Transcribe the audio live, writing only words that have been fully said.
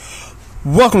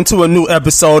Welcome to a new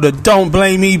episode of Don't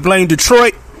Blame Me, Blame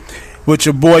Detroit with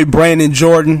your boy Brandon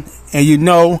Jordan. And you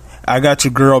know, I got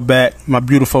your girl back, my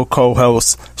beautiful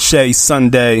co-host, Shay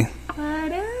Sunday.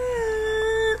 What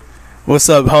up? What's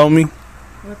up, homie?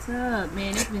 What's up,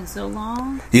 man? It's been so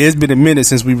long. Yeah, it's been a minute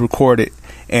since we recorded.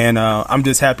 And I'm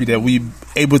just happy that we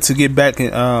able to get back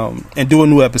and do a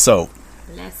new episode.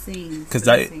 Blessings. Because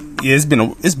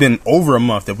it's been over a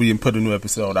month that we didn't put a new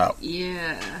episode out.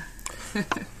 Yeah.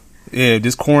 Yeah,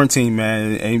 this quarantine,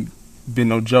 man, ain't been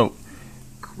no joke.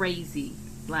 Crazy.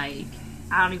 Like,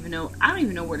 I don't even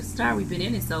know where to start. We've been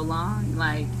in it so long.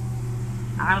 Like,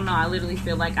 I don't know. I literally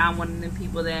feel like I'm one of the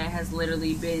people that has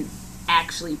literally been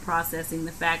actually processing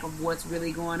the fact of what's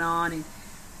really going on, and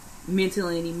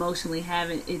mentally and emotionally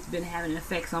it's been having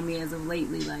effects on me as of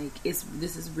lately. Like,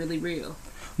 this is really real.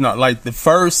 No, like the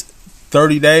first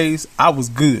 30 days, I was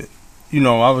good. You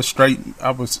know, I was straight.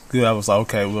 I was good. I was like,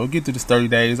 okay, we'll get through this 30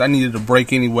 days. I needed a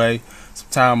break anyway, some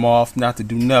time off, not to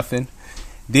do nothing.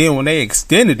 Then when they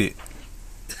extended it,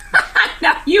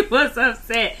 now you was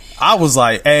upset. I was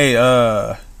like, hey,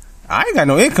 I ain't got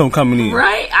no income coming in.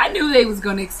 Right? I knew they was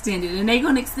going to extend it, and they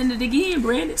going to extend it again,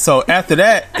 Brandon. So after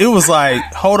that, it was like,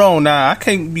 hold on now. I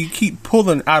can't keep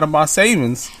pulling out of my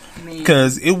savings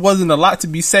because it wasn't a lot to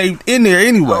be saved in there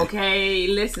anyway. Okay,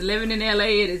 listen, living in LA,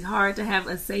 it is hard to have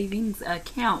a savings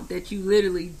account that you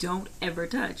literally don't ever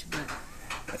touch.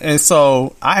 And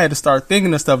so I had to start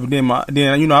thinking of stuff, and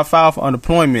then I filed for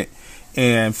unemployment,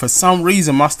 and for some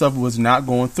reason my stuff was not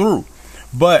going through.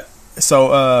 But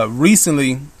so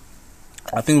recently,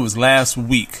 I think it was last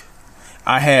week,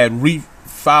 I had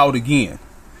refiled again.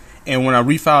 And when I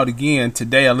refiled again,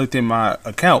 today I looked in my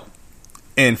account,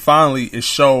 and finally it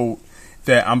showed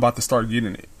that I'm about to start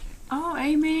getting it. Oh,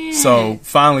 amen. So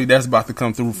finally that's about to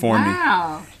come through for me.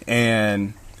 Wow.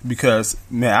 And because,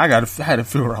 man, I had to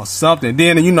figure out something.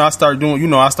 Then, I started doing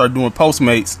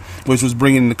Postmates, which was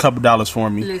bringing in a couple dollars for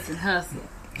me. Listen, hustle.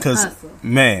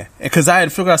 Because I had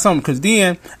to figure out something. Because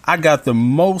then I got the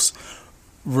most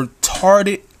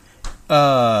retarded,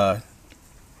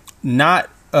 not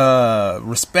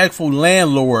respectful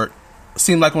landlord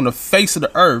seemed like on the face of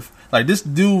the earth. Like, this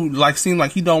dude seemed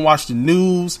like he don't watch the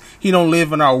news, he don't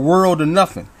live in our world or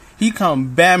nothing. He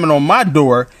come bamming on my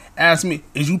door, ask me,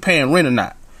 is you paying rent or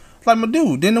not? Like, my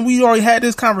dude, didn't we already had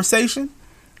this conversation?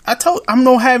 I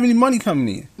don't have any money coming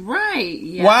in. Right.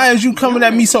 Yeah. Why is you coming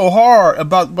at me so hard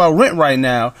about rent right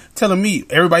now, telling me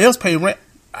everybody else pay rent?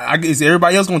 Is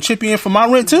everybody else going to chip in for my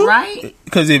rent too? Right.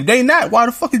 Because if they not, why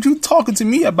the fuck are you talking to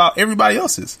me about everybody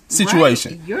else's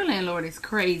situation? Right. Your landlord is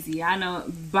crazy. I know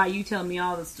by you telling me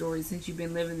all the stories since you've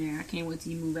been living there. I can't wait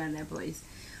till you move out of that place.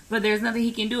 But there's nothing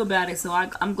he can do about it, so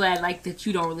I'm glad that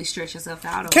you don't really stress yourself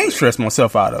out of it. Can't stress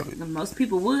myself out of it. Most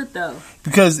people would, though.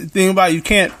 Because the thing about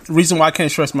reason why I can't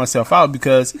stress myself out,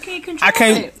 because you can't control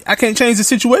it. I can't change the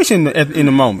situation in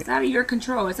the moment. It's out of your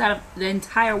control. It's out of the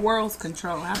entire world's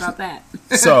control. How about that?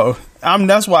 So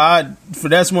that's why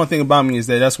that's one thing about me is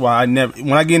that's why I never,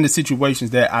 when I get into situations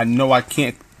that I know I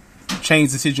can't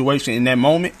change the situation in that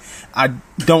moment, I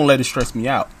don't let it stress me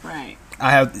out. Right.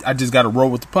 I just got to roll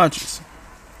with the punches.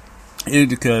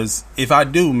 Because if I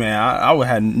do, man, I would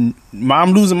have.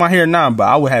 I'm losing my hair now, but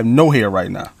I would have no hair right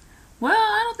now. Well,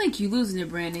 I don't think you're losing it,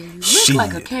 Brandon. You look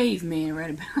like a caveman right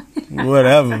about now.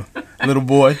 Whatever, little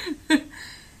boy. Yeah.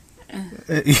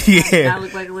 I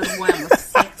look like a little boy. I'm a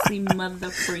sexy mother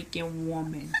freaking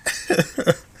woman.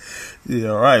 Yeah,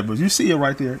 all right, but you see it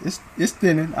right there. It's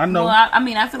thinning. I know. Well,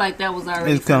 I feel like that was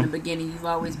already from the beginning. You've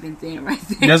always been thin right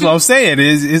there. That's what I'm saying.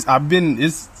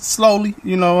 It's slowly.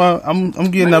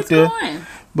 I'm getting up there. Going.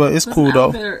 But it's cool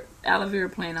though. Aloe vera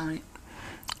plant on it.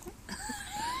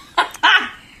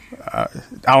 I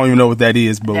don't even know what that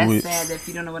is, but that's sad that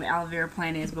you don't know what aloe vera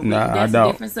plant is. But that's a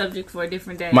different subject for a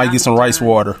different day. Might get some rice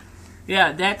water.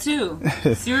 Yeah, that too.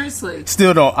 Seriously.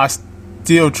 Still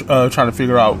trying to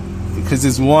figure out, because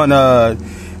there's one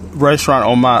restaurant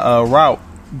on my route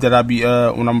that I be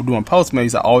when I'm doing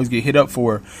Postmates, I always get hit up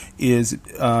for is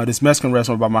this Mexican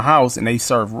restaurant by my house, and they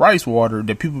serve rice water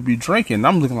that people be drinking. And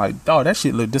I'm looking like, dog, that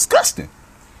shit look disgusting.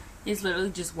 It's literally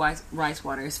just rice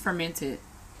water. It's fermented,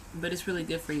 but it's really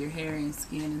good for your hair and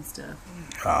skin and stuff.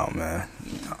 Oh man,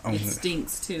 it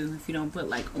stinks too if you don't put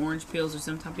like orange peels or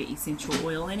some type of essential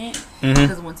oil in it.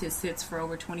 Because once it sits for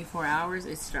over 24 hours,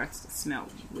 it starts to smell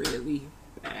really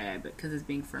bad because it's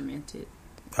being fermented.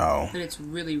 Oh, but it's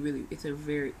really really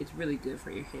good for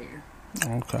your hair.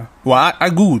 Okay. Well, I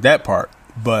googled that part,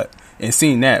 but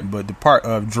the part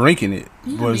of drinking it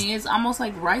was. It's almost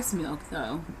like rice milk,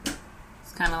 though.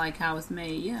 It's kind of like how it's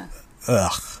made. Yeah.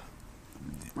 Ugh.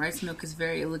 Rice milk is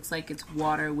it looks like it's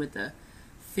water with a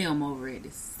film over it.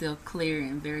 It's still clear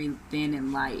and very thin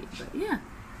and light. But yeah.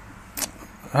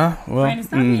 Well, Brandon,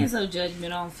 stop being so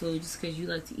judgmental on food just because you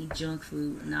like to eat junk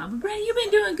food. No, but Brandon, you've been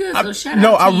doing good. So shout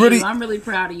out to you. I'm really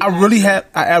proud of you.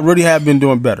 I really have been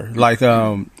doing better. Like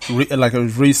like it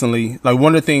was recently. Like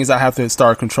one of the things I have to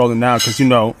start controlling now because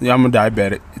I'm a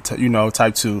diabetic.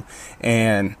 Type 2,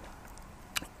 and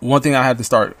one thing I have to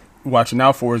start watching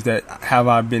out for is that how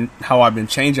I've been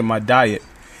changing my diet.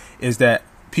 Is that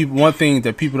one thing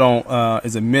that people don't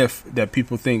is a myth that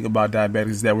people think about diabetics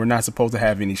is that we're not supposed to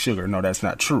have any sugar. No, that's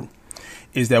not true.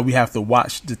 Is that we have to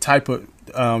watch the type of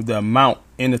the amount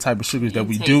and the type of sugars that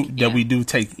we do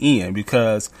take in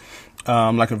because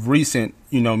like of recent,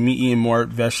 me eating more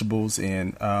vegetables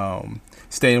and trying to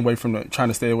stay away from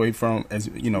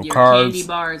your carbs, candy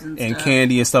bars and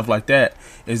candy and stuff like that.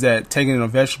 Is that taking in the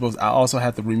vegetables? I also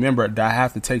have to remember that I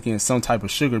have to take in some type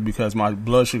of sugar because my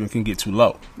blood sugar can get too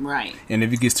low. Right. And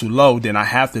if it gets too low, then I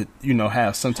have to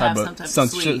have some type of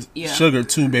sugar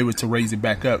to be able to raise it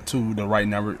back up to the right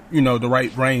number, the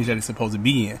right range that it's supposed to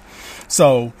be in.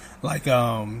 So like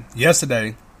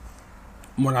yesterday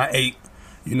when I ate,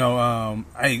 I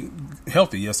ate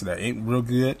healthy yesterday. I ate real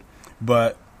good,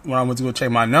 but when I went to go check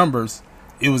my numbers,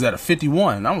 it was at a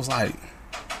 51. I was like,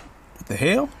 what the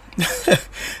hell?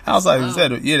 I was like,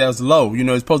 that was low.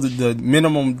 It's supposed to, the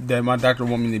minimum that my doctor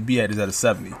want me to be at is at a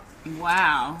 70.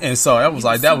 Wow. And so I was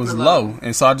like, that was low.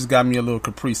 And so I just got me a little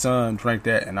Capri Sun, drank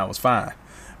that, and I was fine.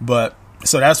 But,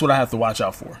 so that's what I have to watch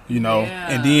out for,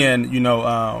 And then,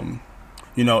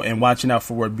 and watching out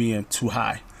for it being too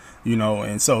high,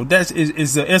 And so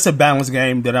it's a balance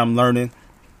game that I'm learning.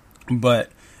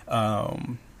 But,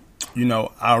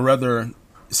 I'd rather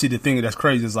see the thing that's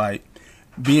crazy is like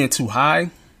being too high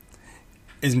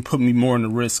is putting me more in the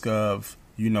risk of,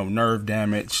 nerve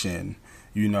damage and,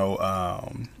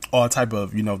 all type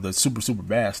of, the super, super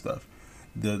bad stuff.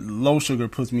 The low sugar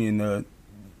puts me in the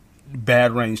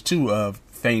bad range too of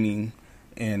fainting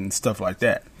and stuff like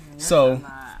that. So,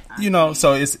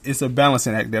 so it's a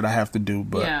balancing act that I have to do.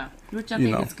 But yeah, which I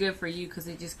think is good for you because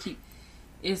it just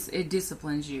it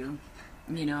disciplines you.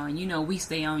 And we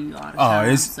stay on you all the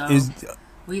time.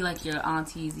 We like your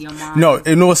aunties, your mom.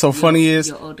 No, what's so funny is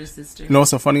your older sister.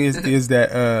 What's so funny is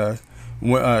that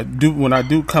when I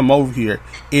do come over here,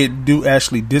 it do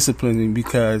actually discipline me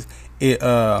because it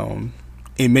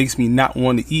makes me not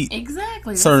want to eat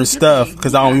certain stuff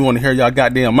because I don't even want to hear y'all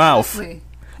goddamn mouth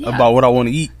about what I want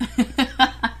to eat.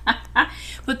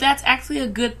 But that's actually a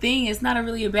good thing. It's not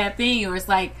really a bad thing, or it's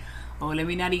like, oh, let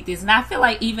me not eat this. And I feel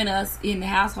like even us in the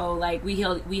household, like we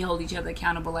hold each other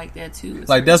accountable like that too. It's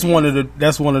like that's one of the.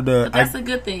 But that's a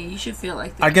good thing. You should feel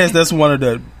like that. I guess that's one of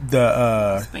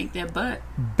the spank that butt.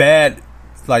 Bad,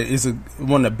 like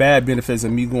one of the bad benefits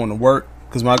of me going to work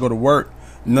because when I go to work,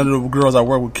 none of the girls I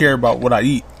work with care about what I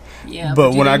eat. Yeah,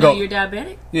 but when I go, you're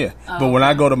diabetic. Yeah, but when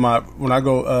I go to when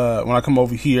I come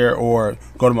over here or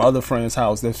go to my other friend's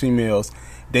house, they're females.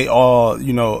 They all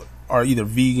are either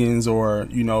vegans or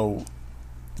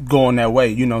going that way,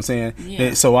 you know what I'm saying?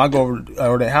 Yeah. So I go over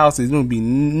to their house, there's gonna be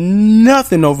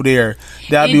nothing over there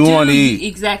that I be wanting to eat.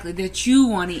 Exactly, that you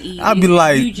want to eat. I'd be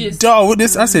like, dog,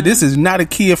 this. I said, this is not a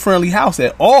kid-friendly house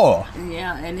at all.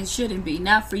 Yeah, and it shouldn't be.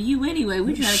 Not for you anyway.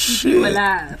 We trying to keep you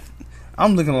alive.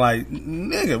 I'm looking like,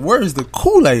 nigga, where's the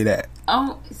Kool-Aid at?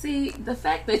 Oh, see, the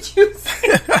fact that you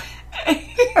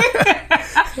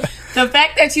the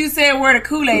fact that you said where the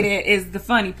Kool-Aid is the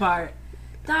funny part.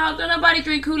 Dog, don't nobody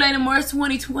drink Kool-Aid anymore. It's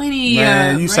 2020.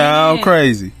 Man, you sound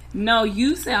crazy. No,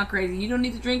 you sound crazy. You don't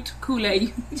need to drink Kool-Aid.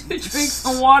 You need to drink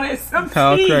some water and some tea.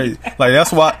 Sound crazy. Like,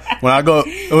 that's why when I go,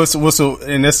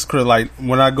 and that's like,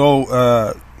 when I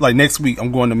go, like next week,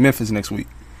 I'm going to Memphis next week.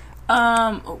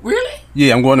 Really?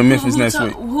 Yeah, I'm going to Memphis next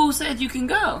week. Who said you can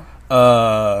go?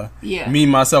 Me,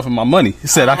 myself, and my money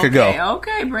said I could go.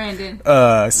 Okay, Brandon.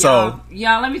 So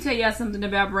y'all, let me tell y'all something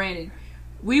about Brandon.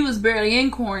 We was barely in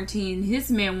quarantine.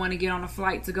 His man want to get on a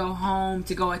flight to go home,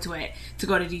 to go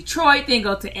to Detroit, then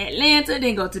go to Atlanta,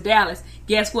 then go to Dallas.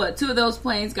 Guess what? 2 of those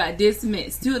planes got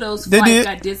dismissed. 2 of those flights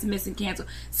got dismissed and canceled.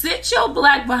 Sit your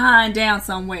black behind down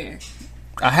somewhere.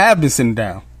 I have been sitting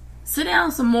down. Sit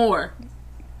down some more.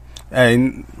 Hey,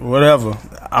 whatever.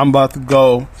 I'm about to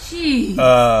go. Jeez.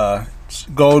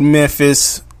 Go to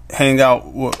Memphis. Hang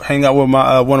out with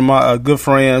my one of my good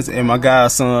friends and my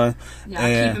godson. Y'all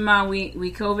keep in mind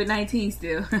we COVID-19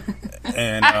 still.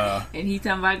 and and he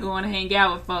talking about going to hang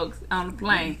out with folks on the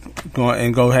plane.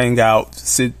 Go hang out,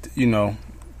 sit, Yeah,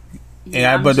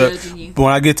 and but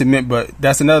when I get to but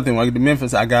that's another thing. When I get to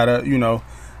Memphis, I gotta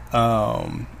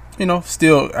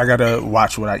still I gotta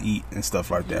watch what I eat and stuff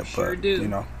like that. Sure but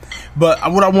do. But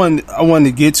what I wanted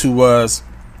to get to was,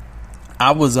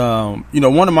 I was,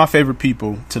 one of my favorite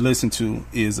people to listen to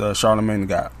is Charlamagne the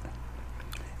God,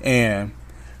 and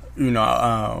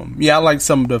I like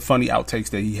some of the funny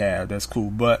outtakes that he had. That's cool,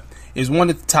 but it's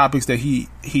one of the topics that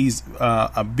he's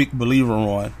a big believer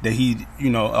on, that he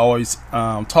always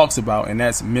talks about, and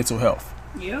that's mental health.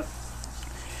 Yep.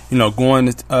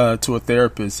 Going to a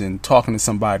therapist and talking to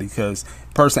somebody, because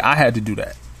personally I had to do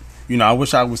that. I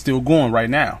wish I was still going right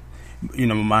now.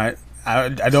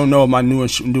 I don't know if my new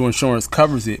insurance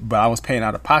covers it, but I was paying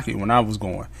out of pocket when I was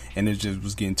going, and it just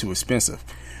was getting too expensive.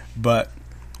 But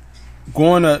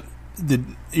going to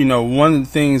one of the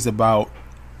things about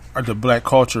the black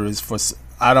culture is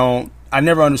I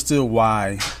never understood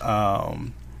why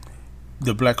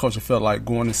the black culture felt like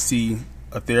going to see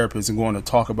a therapist and going to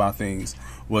talk about things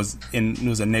was a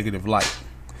negative light.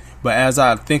 But as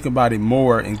I think about it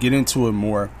more and get into it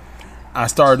more, I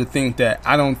started to think that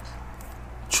I don't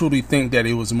truly think that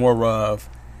it was more of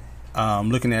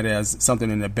looking at it as something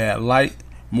in a bad light,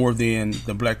 more than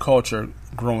the black culture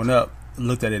growing up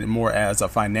looked at it more as a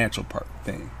financial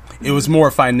thing. It was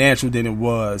more financial than it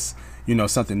was,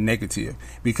 something negative,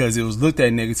 because it was looked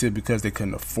at negative because they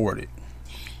couldn't afford it.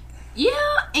 Yeah,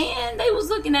 and they was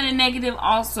looking at it negative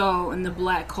also in the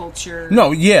black culture.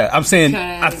 No, yeah, I'm saying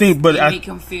I think, but make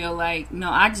them feel like, no,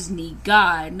 I just need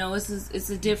God. No, it's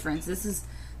a difference.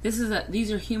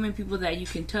 These are human people that you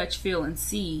can touch, feel, and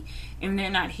see, and they're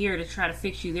not here to try to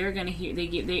fix you. They're gonna hear.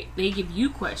 They give you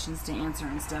questions to answer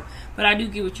and stuff. But I do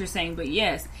get what you're saying. But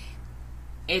yes,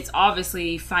 it's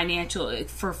obviously financial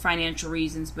for financial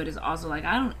reasons. But it's also like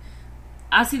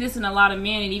I see this in a lot of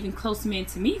men, and even close men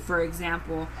to me. For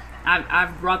example,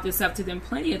 I've brought this up to them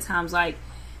plenty of times. Like,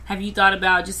 have you thought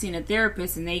about just seeing a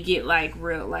therapist? And they get like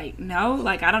real, like, no,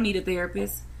 like I don't need a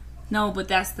therapist. No, but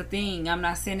that's the thing. I'm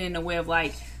not saying it in a way of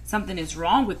like something is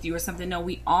wrong with you or something. No,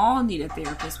 we all need a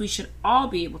therapist. We should all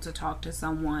be able to talk to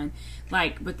someone.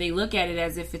 Like, but they look at it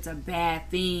as if it's a bad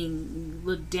thing,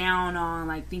 look down on,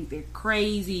 like think they're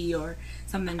crazy or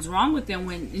something's wrong with them,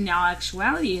 when in all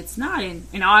actuality it's not. And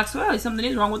in all actuality something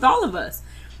is wrong with all of us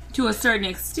to a certain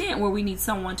extent, where we need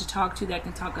someone to talk to that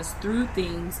can talk us through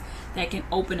things, that can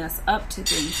open us up to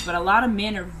things. But a lot of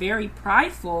men are very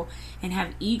prideful and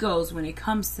have egos when it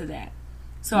comes to that.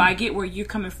 So I get where you're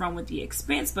coming from with the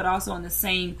expense, but also on the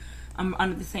same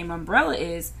under the same umbrella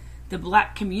is the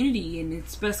black community, and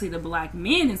especially the black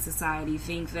men in society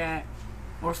think that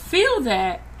or feel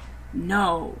that,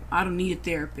 no, I don't need a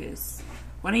therapist.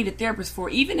 What I need a therapist for,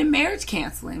 even in marriage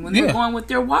counseling, when they're going with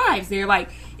their wives, they're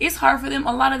like, it's hard for them,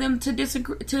 a lot of them,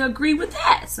 to agree with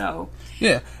that. So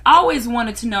yeah, I always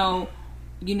wanted to know,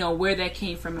 where that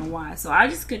came from and why. So I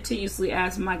just continuously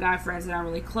ask my guy friends that I'm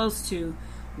really close to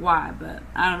why, but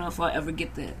I don't know if I'll ever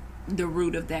get the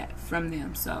root of that from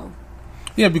them. So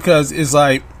yeah, because it's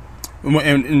like,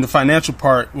 in the financial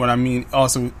part, what I mean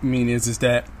is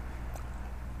that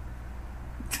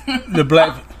the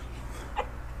black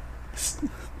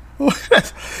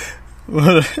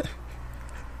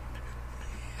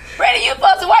Brandon, you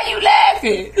supposed to, why you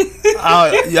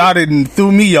laughing? Y'all didn't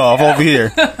threw me off over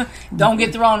here. Don't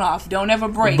get thrown off. Don't ever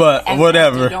break. But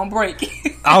whatever. Don't break.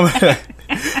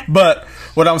 But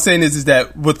what I'm saying is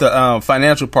that with the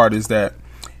financial part is that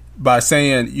by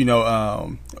saying,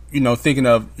 thinking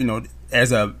of,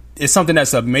 it's something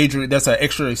that's an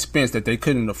extra expense that they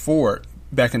couldn't afford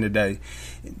back in the day.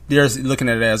 They're looking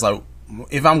at it as like,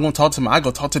 if I'm going to talk to I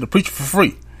go talk to the preacher for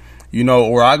free,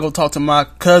 or I go talk to my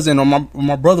cousin or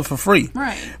my brother for free.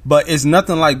 Right. But it's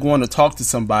nothing like going to talk to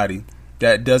somebody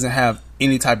that doesn't have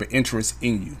any type of interest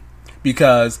in you,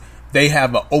 because they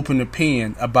have an open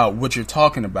opinion about what you're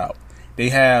talking about. They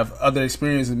have other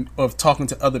experience of talking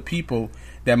to other people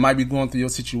that might be going through your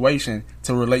situation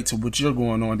to relate to what you're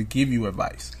going on, to give you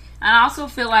advice. I also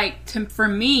feel like, for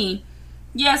me,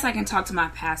 yes, I can talk to my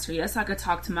pastor. Yes, I could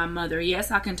talk to my mother.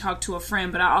 Yes, I can talk to a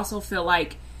friend. But I also feel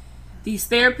like these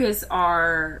therapists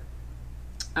are,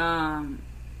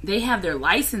 they have their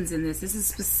license in this. This is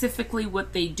specifically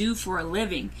what they do for a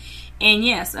living. And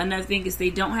yes, another thing is they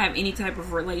don't have any type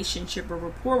of relationship or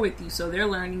rapport with you. So they're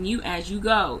learning you as you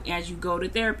go to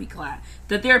therapy class,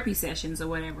 the therapy sessions or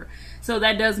whatever. So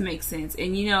that does make sense.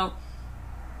 And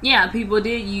yeah, people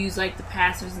did use like the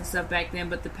pastors and stuff back then,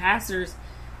 but the pastors,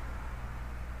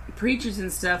 preachers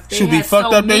and stuff, they should be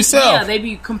fucked up themselves. Yeah, they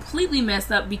be completely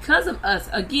messed up because of us.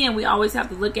 Again, we always have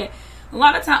to look at, a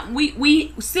lot of time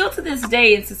we still to this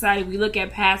day in society, we look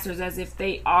at pastors as if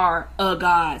they are a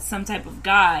god, some type of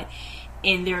god,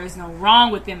 and there is no wrong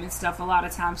with them and stuff a lot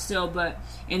of times still. But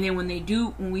and then when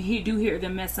we hear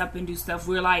them mess up and do stuff,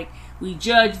 we're like, we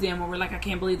judge them, or we're like, I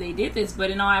can't believe they did this. But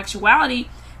in all actuality,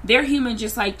 they're human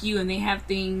just like you, and they have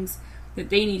things that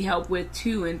they need help with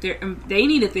too, and they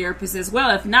need a therapist as well.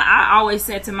 If not, I always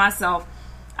said to myself,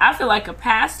 I feel like a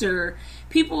pastor,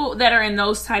 people that are in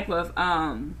those type of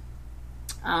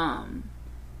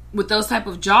with those type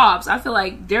of jobs, I feel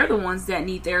like they're the ones that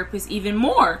need therapists even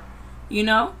more, you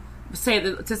know, to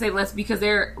say less, because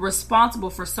they're responsible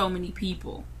for so many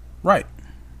people. Right.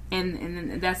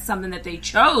 And that's something that they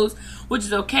chose, which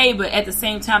is okay, but at the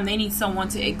same time, they need someone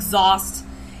to exhaust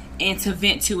and to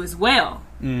vent to as well.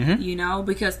 Mm-hmm. You know,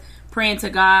 because praying to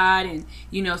God, and,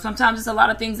 you know, sometimes it's a lot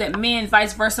of things that men,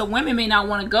 vice versa, women may not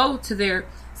want to go to their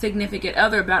significant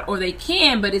other about, or they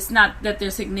can, but it's not that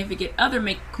their significant other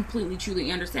may completely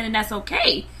truly understand, and that's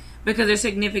okay, because their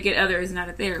significant other is not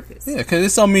a therapist. Yeah, because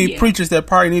there's so many preachers that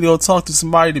probably need to go talk to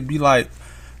somebody to be like,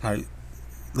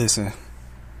 listen,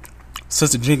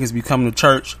 Sister Jenkins be coming to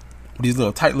church with these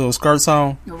little tight little skirts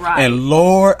on, right? And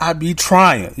Lord, I be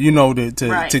trying, you know,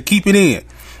 to keep it in,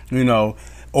 you know,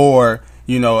 or,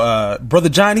 you know, Brother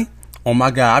Johnny, oh my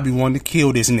God, I be wanting to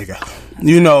kill this nigga.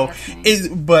 You know,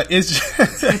 but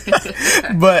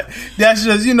that's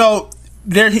just, you know,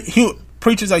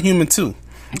 preachers are human too,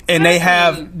 and they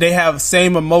have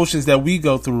same emotions that we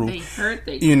go through. They hurt,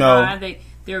 they you cry, know,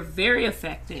 they're very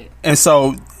affected, and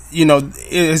so, you know,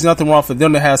 there's nothing wrong for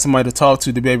them to have somebody to talk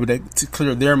to be able to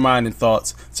clear their mind and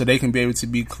thoughts, so they can be able to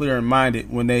be clear and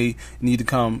minded when they need to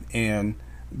come and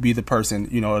be the person,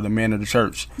 you know, or the man of the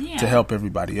church to help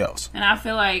everybody else. And I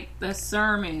feel like the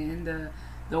sermon,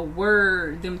 the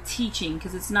word, them teaching,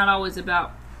 because it's not always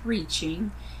about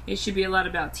preaching. It should be a lot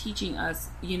about teaching us,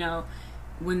 you know,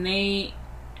 when they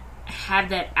have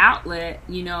that outlet,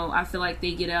 you know, I feel like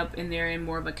they get up and they're in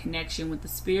more of a connection with the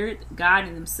Spirit, God,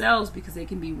 and themselves, because they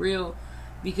can be real,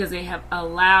 because they have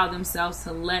allowed themselves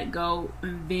to let go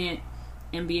and vent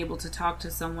and be able to talk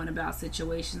to someone about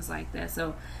situations like that.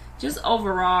 So just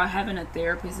overall, having a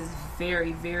therapist is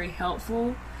very, very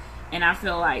helpful. And I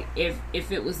feel like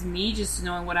if it was me, just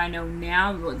knowing what I know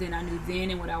now, what then I knew then,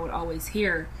 and what I would always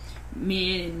hear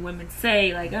men and women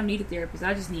say, like, I don't need a therapist,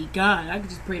 I just need God. I could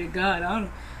just pray to God.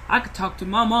 I could talk to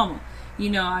my mama. You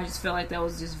know, I just felt like that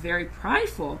was just very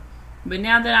prideful. But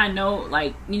now that I know,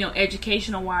 like, you know,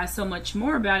 educational wise, so much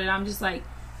more about it, I'm just like,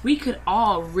 we could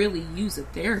all really use a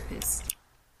therapist.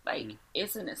 Like,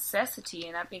 it's a necessity,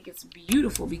 and I think it's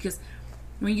beautiful, because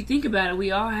when you think about it, we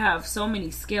all have so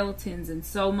many skeletons and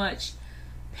so much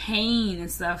pain and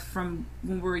stuff from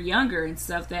when we were younger and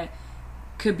stuff that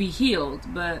could be healed,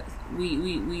 but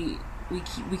we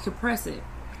compress it.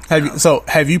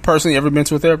 Have you personally ever been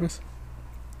to a therapist?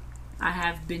 I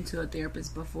have been to a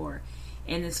therapist before,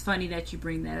 and it's funny that you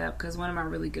bring that up, because one of my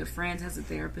really good friends has a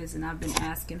therapist, and I've been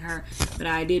asking her, but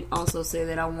I did also say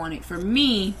that I want it for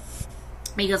me,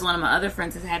 because one of my other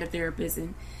friends has had a therapist,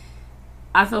 and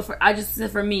I just said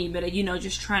for me, but, you know,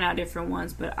 just trying out different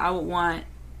ones. But I would want,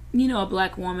 you know, a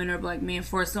black woman or a black man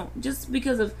for just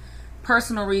because of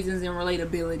personal reasons and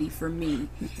relatability for me.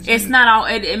 It's not all,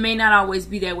 it may not always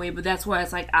be that way, but that's why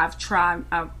it's like I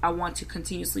want to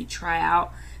continuously try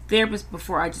out therapists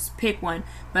before I just pick one.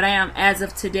 But I am, as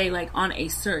of today, like on a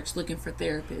search looking for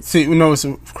therapists. See, you know what's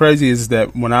crazy is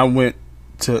that when I went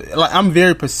to, like, I'm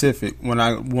very specific when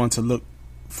I want to look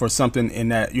for something in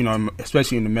that, you know,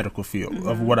 especially in the medical field, mm-hmm.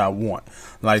 of what I want.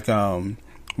 Like,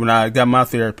 when I got my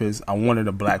therapist, I wanted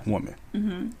a black woman.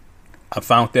 Mm-hmm. I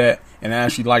found that, and I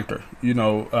actually liked her, you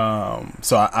know,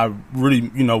 so I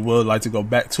really, you know, would like to go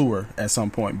back to her at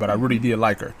some point, but I really did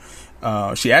like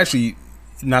her. She actually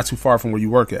not too far from where you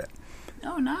work at.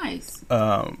 Oh, nice.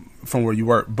 From where you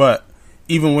work, but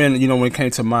even when, you know, when it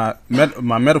came to my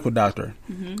medical doctor,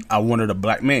 mm-hmm. I wanted a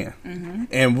black man. Mm-hmm.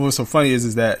 And what was so funny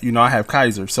is that, you know, I have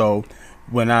Kaiser. So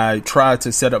when I tried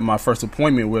to set up my first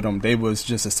appointment with them, they was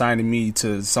just assigning me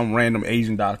to some random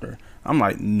Asian doctor. I'm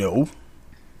like, no.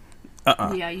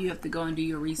 Yeah, you have to go and do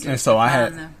your research. And so I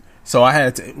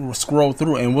had to scroll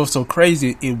through, and what's so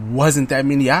crazy, it wasn't that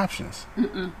many options.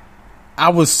 Mm-mm. I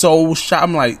was so shocked.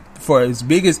 I'm like, for as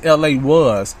big as LA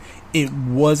was, it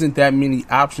wasn't that many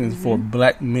options mm-hmm. for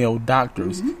black male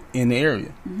doctors mm-hmm. in the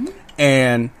area. Mm-hmm.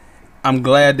 And I'm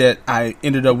glad that I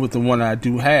ended up with the one I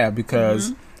do have,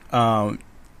 because mm-hmm.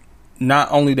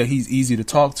 Not only that he's easy to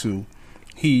talk to,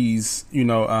 he's, you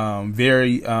know,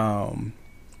 very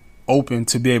open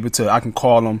to be able to, I can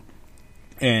call him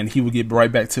and he would get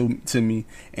right back to me,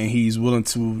 and he's willing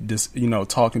to just, you know,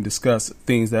 talk and discuss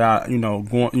things that that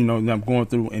I'm going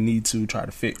through and need to try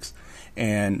to fix.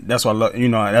 And that's why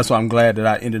that's why I'm glad that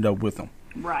I ended up with him.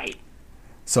 Right.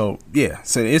 So yeah,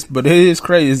 but it is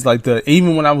crazy. It's like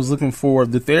even when I was looking for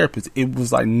the therapist, it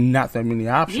was like not that many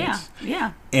options. Yeah,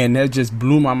 yeah. And that just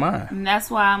blew my mind. And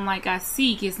that's why I'm like, I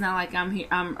seek. It's not like I'm here.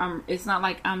 It's not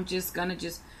like I'm just gonna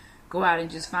just go out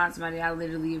and just find somebody. I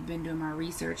literally have been doing my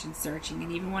research and searching,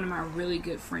 and even one of my really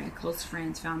good close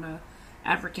friends, found a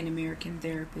African American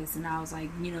therapist, and I was like,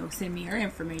 send me her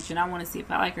information. I want to see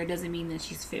if I like her. It doesn't mean that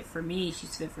she's fit for me;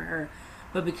 she's fit for her.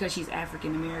 But because she's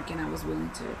African American, I was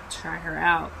willing to try her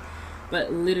out.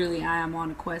 But literally, I am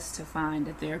on a quest to find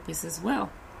a therapist as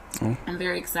well. I'm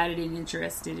very excited and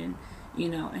interested in,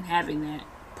 in having that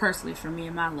personally for me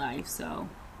in my life. So,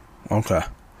 okay,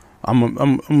 I'm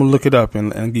gonna look it up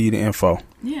and give you the info.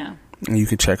 Yeah, and you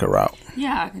can check her out.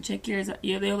 Yeah, I can check yours,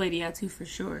 the other lady out too for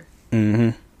sure.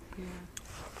 Yeah.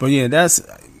 But yeah,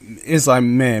 it's like,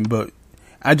 man. But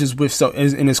I just wish so,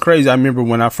 and it's crazy. I remember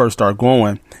when I first started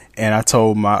going, and I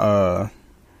told my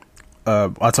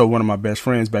I told one of my best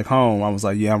friends back home. I was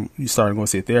like, "Yeah, you started going to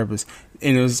see a therapist,"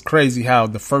 and it was crazy how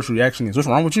the first reaction is, "What's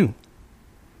wrong with you?"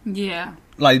 Yeah.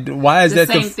 Like, why is that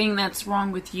the same thing that's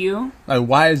wrong with you? Like,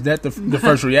 why is that the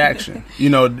first reaction?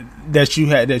 That you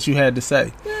had to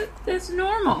say. That's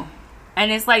normal,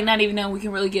 and it's like not even that we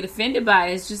can really get offended by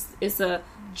it. It's a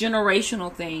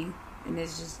generational thing, and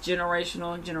it's just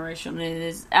generational, and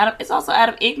it's also out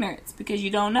of ignorance because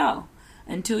you don't know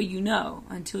until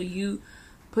you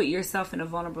put yourself in a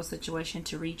vulnerable situation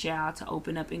to reach out, to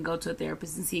open up and go to a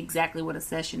therapist and see exactly what a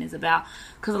session is about.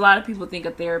 Because a lot of people think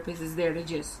a therapist is there to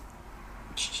just...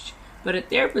 But a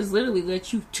therapist literally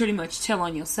lets you pretty much tell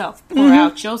on yourself, pour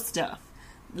out your stuff.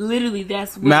 Literally,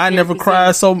 that's what... Man, I never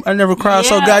cried so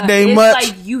goddamn much.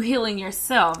 It's like you healing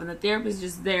yourself, and the therapist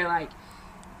is just there like...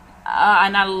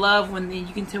 and I love when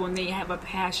you can tell when they have a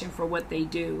passion for what they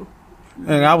do.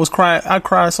 And I was crying. I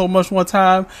cried so much one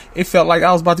time, it felt like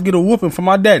I was about to get a whooping from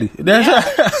my daddy. And it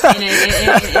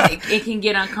can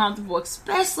get uncomfortable,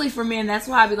 especially for men. That's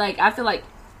why I feel like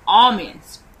all men,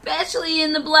 especially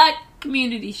in the black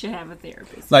community, should have a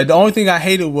therapist. Like, the only thing I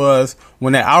hated was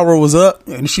when that hour was up,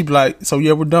 and she'd be like, "So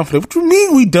yeah, we're done for the day." What you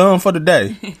mean we done for the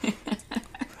day?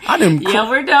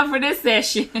 We're done for this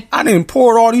session. I didn't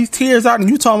pour all these tears out, and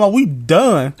you talking about we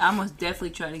done. I must definitely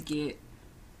try to get.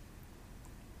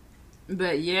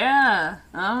 But yeah,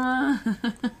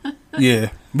 yeah,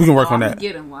 we can work on that.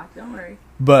 Get them, Watch. Don't worry.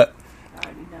 But I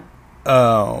already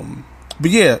know. But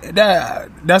yeah,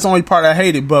 that's the only part I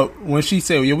hated. But when she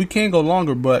said, "Yeah, we can go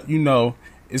longer, but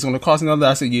it's going to cost another,"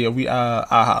 I said, "Yeah,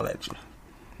 I'll holler at you."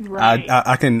 Right.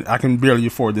 I can barely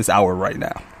afford this hour right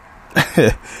now.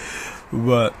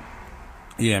 But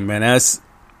yeah, man, that's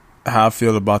how I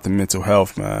feel about the mental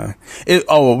health, man.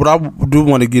 What I do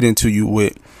want to get into you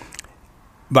with.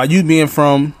 By you being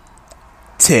from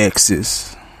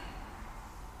Texas.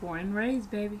 Born and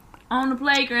raised, baby. On the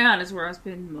playground is where I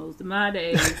spend most of my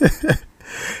days.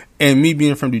 And me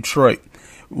being from Detroit.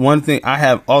 One thing, I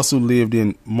have also lived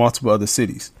in multiple other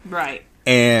cities. Right.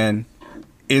 And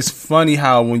it's funny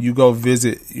how when you go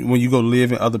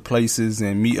live in other places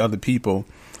and meet other people,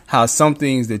 how some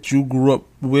things that you grew up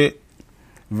with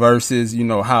versus,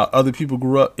 how other people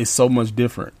grew up is so much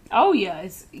different. Oh, yeah.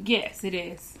 Yes, it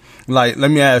is. Like, let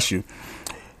me ask you,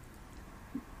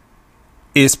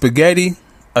 is spaghetti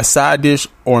a side dish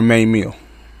or a main meal?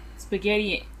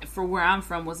 Spaghetti, for where I'm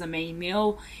from, was a main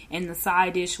meal, and the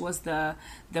side dish was the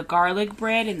garlic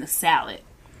bread and the salad.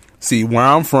 See, where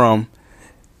I'm from,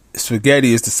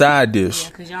 spaghetti is the side dish. Yeah,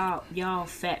 because y'all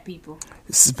fat people.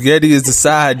 Spaghetti is the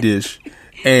side dish.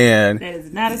 And that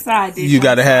is not a side dish. You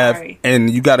gotta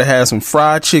have some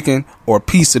fried chicken or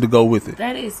pizza to go with it.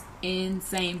 That is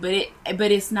insane,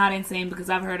 but it's not insane because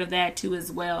I've heard of that too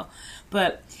as well.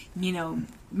 But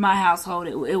my household,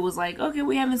 it was like, okay,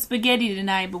 we're having spaghetti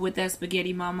tonight, but with that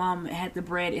spaghetti, my mom had the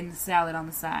bread and the salad on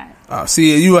the side.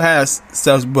 See, you have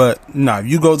stuff, but no,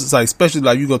 you go to especially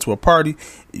like you go to a party,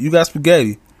 you got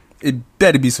spaghetti. It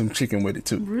better be some chicken with it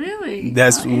too. Really?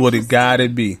 That's what it gotta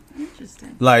be.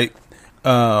 Interesting. Like.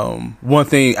 One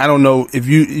thing, I don't know if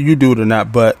you do it or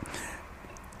not, but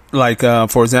like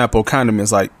for example,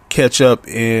 condiments like ketchup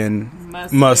and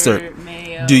mustard.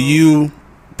 Mayo. Do you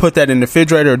put that in the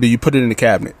refrigerator or do you put it in the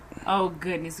cabinet? Oh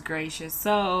goodness gracious!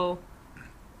 So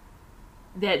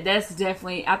that's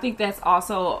definitely. I think that's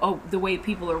also the way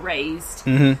people are raised.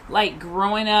 Mm-hmm. Like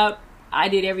growing up, I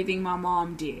did everything my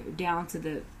mom did down to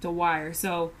the wire.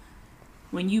 So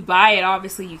when you buy it,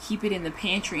 obviously you keep it in the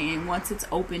pantry, and once it's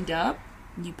opened up,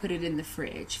 you put it in the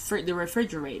fridge, for the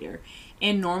refrigerator.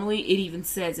 And normally it even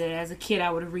says it. As a kid, I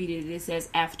would read it. It says,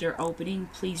 after opening,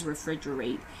 please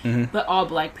refrigerate. Mm-hmm. But all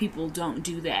black people don't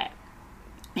do that.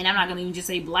 And I'm not going to even just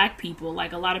say black people.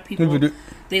 Like a lot of people,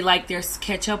 they like their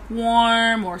ketchup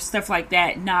warm or stuff like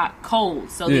that, not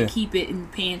cold. So they keep it in the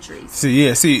pantries. See,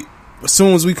 as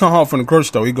soon as we come home from the grocery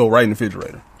store, we go right in the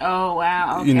refrigerator. Oh,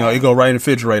 wow. Okay. It go right in the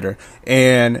refrigerator.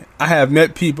 And I have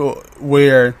met people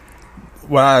where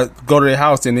when I go to their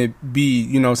house and it be,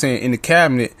 you know what I'm saying, in the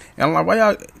cabinet. And I'm like, why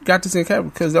y'all got this in the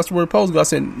cabinet? Because that's where it's supposed to go. I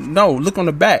said, no, look on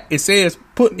the back. It says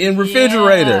put in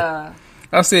refrigerator. Yeah.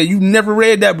 I said, you never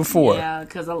read that before. Yeah,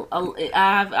 because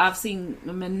I've seen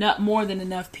more than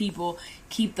enough people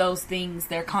keep those things,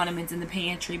 their condiments, in the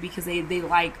pantry because they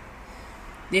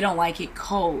don't like it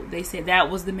cold. They said that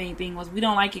was the main thing, was we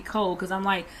don't like it cold. Because I'm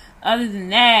like, other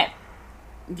than that,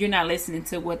 you're not listening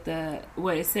to what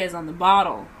it says on the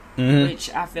bottle, which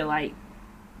I feel like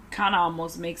kind of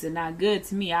almost makes it not good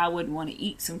to me. I wouldn't want to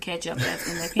eat some ketchup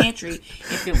that's in the pantry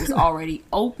if it was already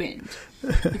opened,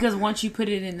 because once you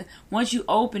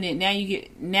open it,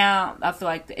 now I feel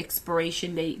like the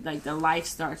expiration date, like the life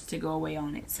starts to go away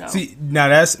on it. So see, now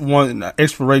that's one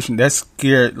expiration that's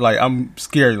scared. Like I'm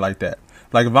scary like that.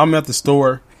 Like if I'm at the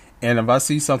store and if I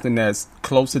see something that's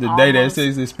close to the day that it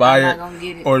says expired,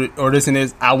 or this and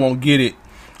this, I won't get it.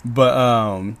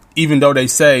 But even though they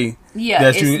say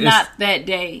that it's not that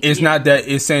day, it's not that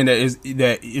it's saying that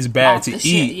it's bad off to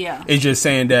eat. Yeah, it's just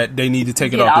saying that they need to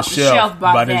take it off the shelf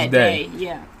by this day.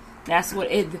 Yeah, that's what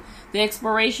it. The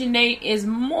expiration date is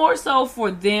more so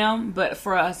for them, but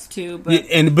for us too. But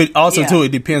but also too, it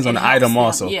depends on the item.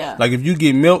 Also, like if you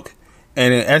get milk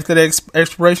and then after the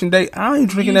expiration date, I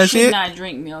ain't drinking that shit. You should not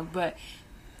drink milk, but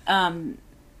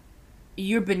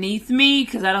you're beneath me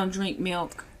because I don't drink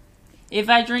milk. If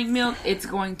I drink milk, it's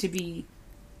going to be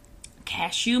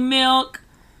cashew milk,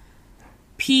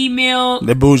 pea milk,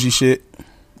 that bougie shit,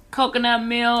 coconut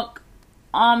milk,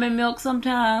 almond milk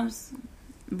sometimes,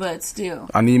 but still.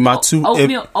 I need my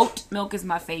oat milk is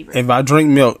my favorite. If I drink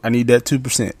milk, I need that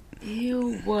 2%.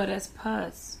 Ew, what? That's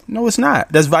pus. No, it's not.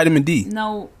 That's vitamin D.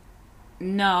 No,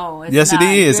 it's yes, not.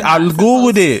 It is. I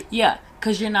Googled it. Yeah,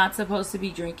 because you're not supposed to be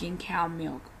drinking cow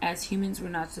milk. As humans, we're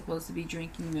not supposed to be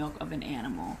drinking milk of an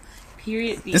animal.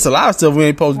 Period. It's a lot of stuff we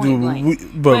ain't supposed to do,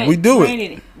 but we do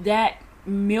it. That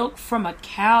milk from a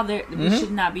cow, we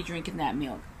should not be drinking that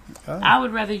milk. I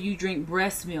would rather you drink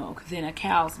breast milk than a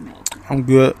cow's milk. I'm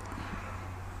good.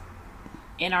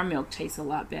 And our milk tastes a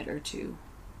lot better too.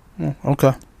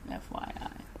 Okay.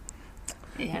 FYI,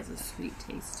 it has a sweet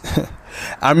taste to it.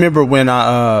 I remember when you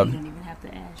don't even have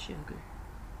to add sugar.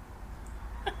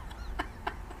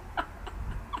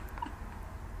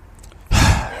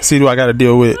 See what I got to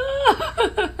deal with.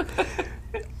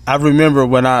 I remember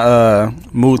when I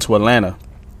moved to Atlanta,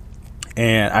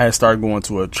 and I had started going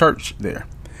to a church there,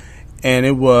 and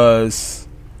it was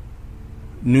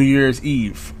New Year's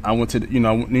Eve. I went to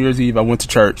New Year's Eve. I went to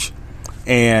church,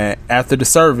 and after the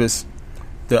service,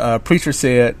 the preacher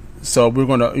said, "So we're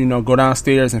gonna go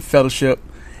downstairs and fellowship,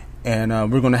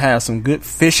 and we're gonna have some good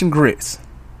fish and grits."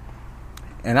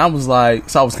 And I was like,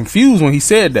 so I was confused when he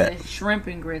said that. Shrimp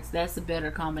and grits, that's a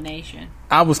better combination.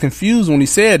 I was confused when he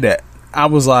said that. I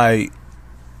was like,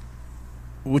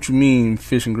 what you mean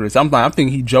fish and grits? I'm thinking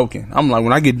he joking. I'm like,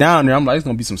 when I get down there, I'm like, it's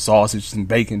going to be some sausage, some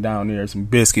bacon down there, some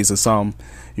biscuits or something,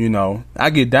 I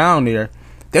get down there,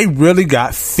 they really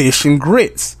got fish and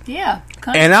grits. Yeah.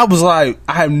 Country. And I was like,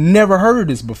 I have never heard of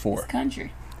this before. It's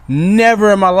country.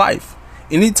 Never in my life.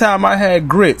 Anytime I had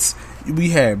grits, we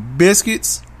had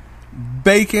biscuits,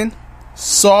 bacon,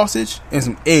 sausage, and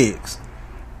some eggs.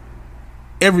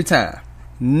 Every time.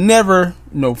 Never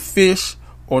no fish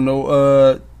or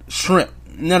no shrimp.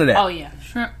 None of that. Oh yeah,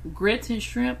 shrimp, grits and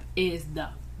shrimp is the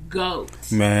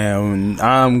GOAT. Man,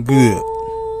 I'm good.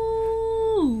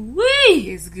 Ooh,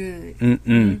 wee, it's good.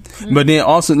 But then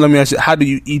also, let me ask you, how do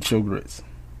you eat your grits?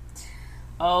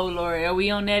 Oh Lord, are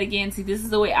we on that again? See, this is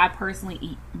the way I personally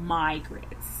eat my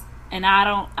grits, and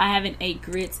I haven't ate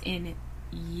grits in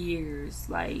years,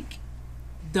 like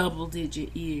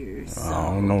double-digit years. So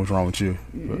I don't know what's wrong with you.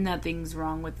 Nothing's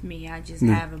wrong with me. I just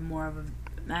have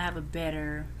a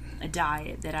better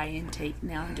diet that I intake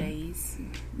nowadays,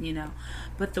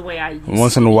 But the way I used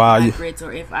once to in a eat while, my grits,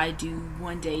 or if I do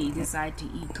one day decide to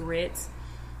eat grits,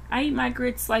 I eat my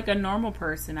grits like a normal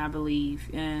person, I believe.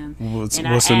 What's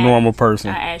a normal person?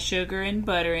 I add sugar and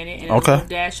butter in it, and a little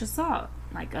dash of salt.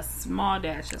 Like a small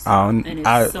dash of salt, and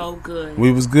it's so good.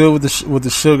 We was good with the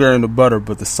sugar and the butter,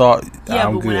 but the salt, yeah.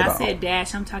 I'm but when good I said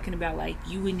dash, I'm talking about like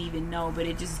you wouldn't even know, but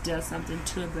it just does something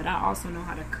to it. But I also know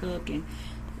how to cook and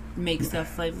make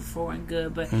stuff flavorful and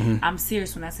good. But I'm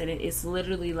serious when I said it. It's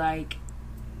literally like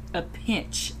a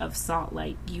pinch of salt.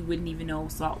 Like you wouldn't even know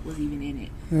salt was even in it.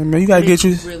 Yeah, man, you gotta get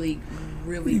you really.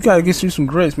 You gotta get you some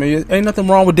grits, man. Ain't nothing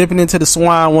wrong with dipping into the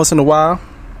swine once in a while.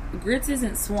 Grits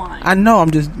isn't swine. I know.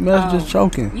 I'm just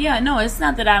joking. Yeah, no, it's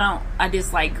not that I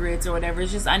dislike grits or whatever.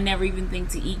 It's just I never even think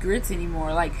to eat grits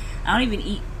anymore. Like I don't even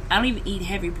eat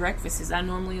heavy breakfasts. I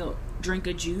normally drink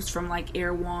a juice from like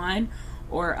Erewhon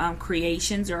or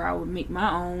Creations, or I would make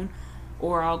my own,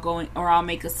 or I'll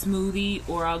make a smoothie,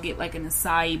 or I'll get like an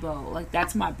acai bowl. Like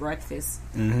that's my breakfast,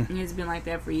 and it's been like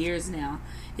that for years now.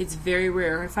 It's very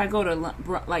rare if I go to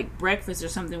like breakfast or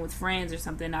something with friends or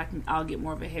something, I'll get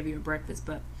more of a heavier breakfast,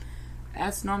 but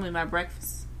that's normally my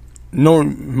breakfast. No,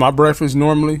 my breakfast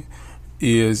normally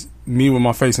is me with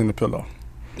my face in the pillow.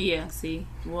 Yeah, see,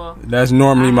 well, that's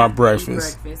normally my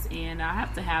breakfast. And I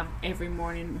have to have every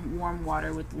morning warm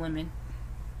water with lemon,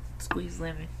 squeezed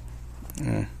lemon.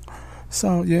 Yeah.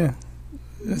 So yeah,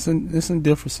 it's some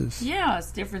differences. Yeah,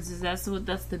 it's differences. That's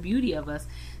the beauty of us.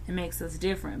 It makes us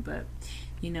different. But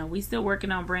we still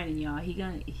working on Brandon, y'all.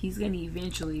 He's gonna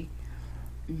eventually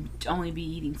only be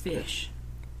eating fish.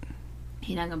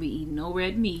 He's not gonna be eating no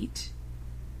red meat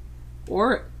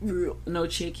or no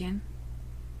chicken.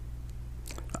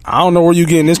 I don't know where you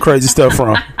getting this crazy stuff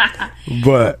from,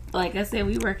 but like I said,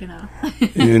 we working on.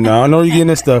 I know where you getting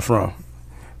this stuff from.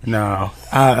 No,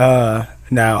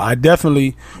 I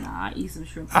definitely. I eat some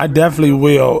shrimp. I definitely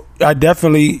will. I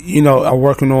definitely, I'm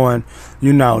working on,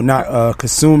 not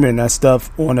consuming that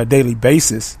stuff on a daily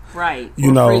basis. Right.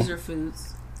 Freezer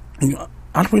foods.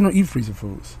 I really don't eat freezer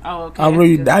foods. Oh,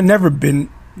 okay. I've never been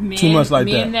too much like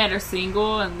that. Men that are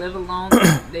single and live alone,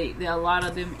 they a lot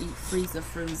of them eat freezer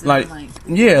foods. Like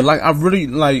I really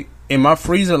like in my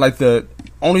freezer. Like the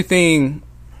only thing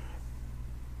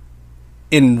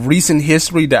in recent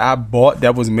history that I bought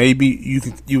that was maybe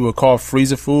you would call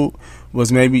freezer food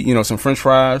was maybe some French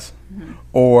fries,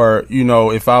 or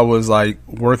if I was like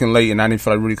working late and I didn't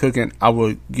feel like really cooking, I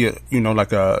would get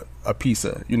like a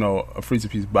pizza, a freezer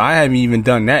pizza. But I haven't even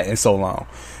done that in so long.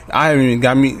 I haven't even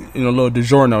got me a little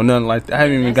DiGiorno, nothing like that. I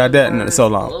haven't even got that in so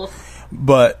long.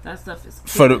 But that stuff is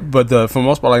for the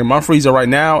most part, like in my freezer right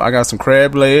now, I got some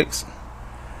crab legs,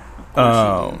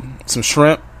 some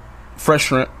shrimp. Fresh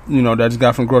shrimp, that I just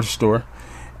got from the grocery store.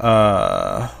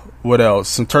 What else?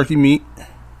 Some turkey meat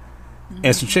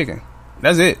and some chicken.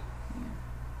 That's it.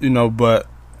 But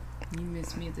you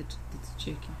miss me the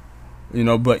chicken.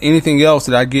 But anything else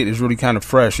that I get is really kind of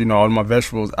fresh. All my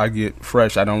vegetables I get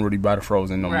fresh. I don't really buy the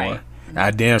frozen no more.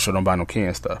 I damn sure don't buy no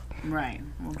canned stuff. Right.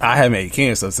 Okay. I haven't ate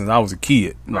canned stuff since I was a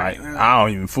kid. Right. I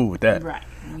don't even fool with that. Right.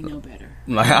 We know better.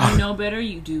 Like you know better,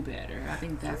 you do better. I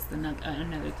think that's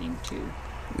another thing too.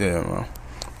 Yeah, well,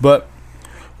 but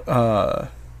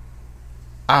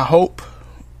I hope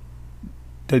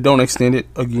they don't extend it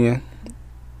again.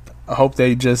 I hope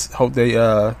they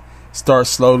start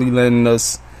slowly letting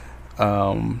us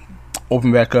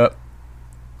open back up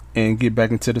and get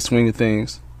back into the swing of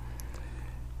things.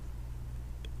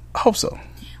 I hope so.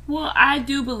 Well, I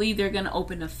do believe they're going to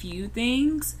open a few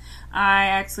things. I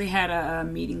actually had a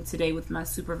meeting today with my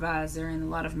supervisor and a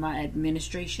lot of my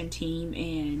administration team,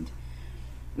 and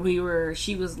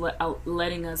she was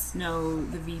letting us know,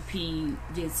 the VP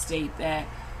did state that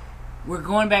we're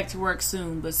going back to work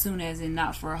soon, but soon as in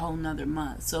not for a whole nother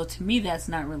month. So to me, that's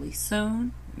not really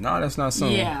soon. No, that's not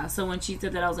soon. Yeah, so when she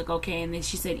said that, I was like, okay. And then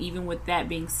she said, even with that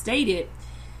being stated,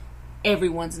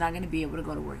 everyone's not going to be able to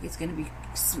go to work. It's going to be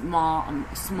small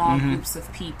groups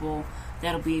of people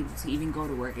that'll be able to even go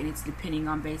to work, and it's depending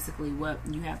on basically what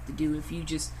you have to do. If you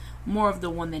just more of the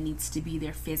one that needs to be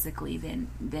there physically than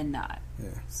not. Yeah.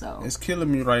 So it's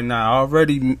killing me right now. I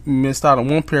already missed out on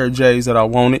one pair of J's that I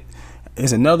wanted.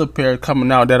 There's another pair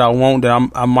coming out that I want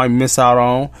that I might miss out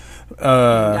on.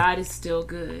 God is still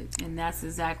good, and that's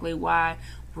exactly why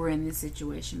we're in this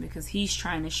situation, because He's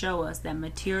trying to show us that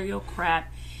material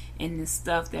crap and the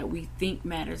stuff that we think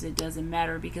matters, it doesn't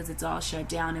matter, because it's all shut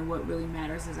down, and what really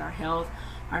matters is our health,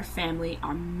 our family,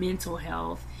 our mental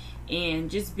health, and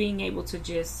just being able to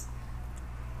just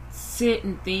sit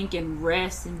and think and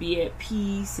rest and be at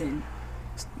peace and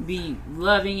be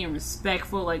loving and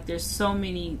respectful. Like, there's so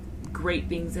many great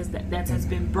things that has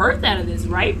been birthed out of this,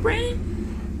 right, Brandon?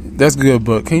 That's good,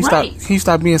 but can you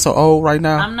stop being so old right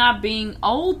now? I'm not being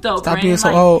old though. Stop Brandon. being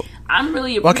so old. I'm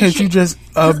really Why can't you just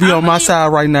be on my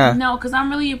side right now? No, because I'm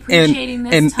really appreciating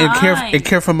this time. And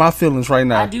care for my feelings right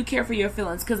now. I do care for your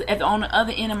feelings, because on the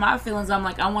other end of my feelings, I'm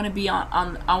like, I want to be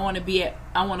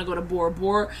I want to go to Bora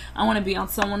Bora. I want to be on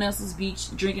someone else's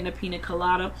beach drinking a pina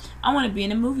colada. I want to be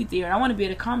in a movie theater. I want to be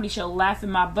at a comedy show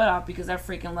laughing my butt off, because I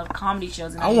freaking love comedy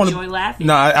shows and I enjoy laughing.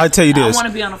 No, I tell you this. I want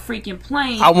to be on a freaking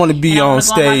plane. I want to be on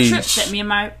stage. On my trips that me and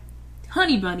my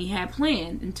honey bunny had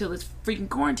planned until this freaking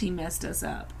quarantine messed us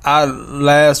up.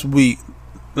 Last weekend,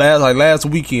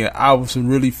 I was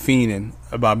really fiending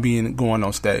about going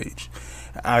on stage.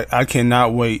 I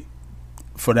cannot wait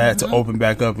for that to open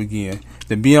back up again.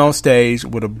 To be on stage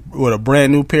with a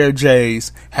brand new pair of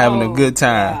J's, having a good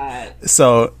time. God.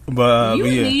 So, but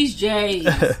yeah. These J's.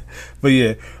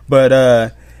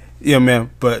 yeah, man.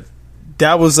 But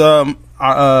that was I'm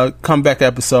our comeback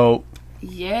episode.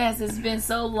 Yes, it's been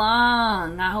so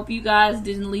long. I hope you guys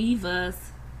didn't leave us.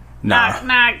 Nah. Knock,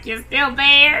 knock, you're still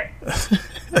there.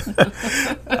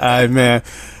 All right, man.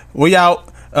 We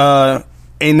out.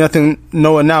 Ain't nothing,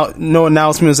 no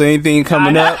announcements or anything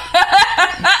coming up.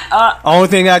 Only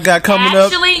thing I got coming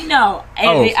up. Actually, no.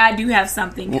 I do have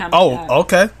something coming up. Oh,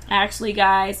 okay. Actually,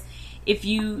 guys, if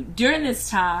you, during this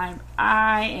time,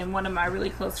 I and one of my really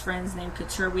close friends named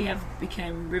Couture, we have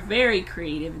become very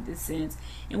creative in this sense,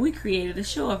 and we created a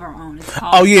show of our own. It's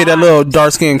called Vibes. That little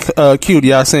dark-skinned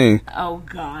cutie I seen. Oh,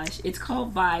 gosh. It's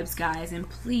called Vibes, guys, and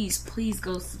please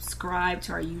go subscribe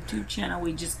to our YouTube channel.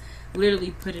 We just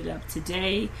literally put it up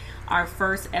today. Our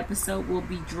first episode will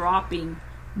be dropping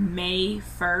May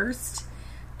 1st,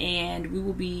 and we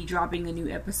will be dropping a new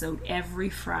episode every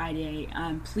Friday.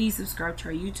 Please subscribe to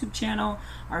our YouTube channel,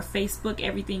 our Facebook.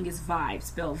 Everything is Vibes,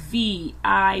 spelled VIBESEZZ.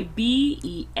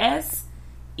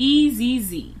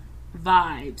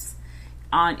 Vibes.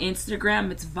 On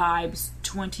Instagram, it's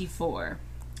Vibes24.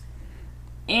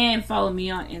 And follow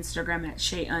me on Instagram at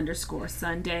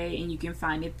Shay_Sunday, and you can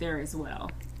find it there as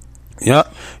well.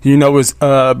 Yep. It's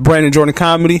Brandon Jordan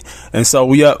Comedy, and so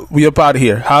we up out of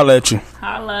here. Holla at you.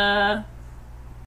 Holla.